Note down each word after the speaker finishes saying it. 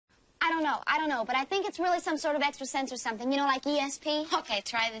I don't know, but I think it's really some sort of extra sense or something, you know, like ESP. Okay,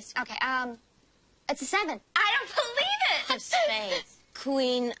 try this. Okay, it's a 7. I don't believe it! Of spades.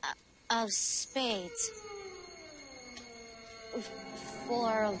 Queen of spades.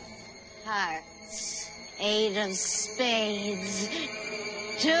 4 of hearts. 8 of spades.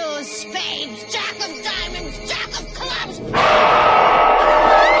 2 of spades. Jack of diamonds. Jack of clubs.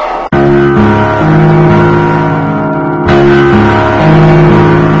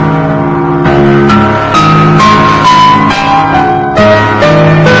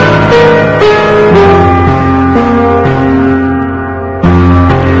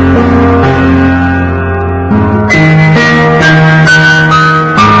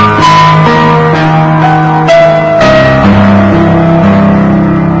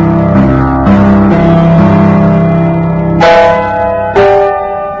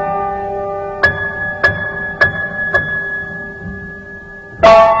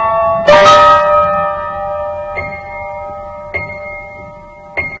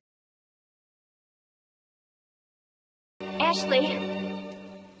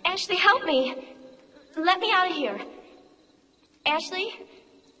 Ashley, help me. Let me out of here. Ashley?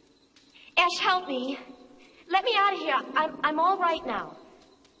 Ash, help me. Let me out of here. I'm all right now.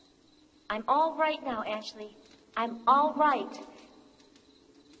 I'm all right now, Ashley. I'm all right.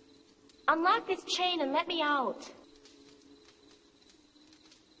 Unlock this chain and let me out.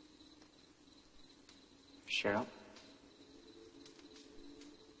 Cheryl?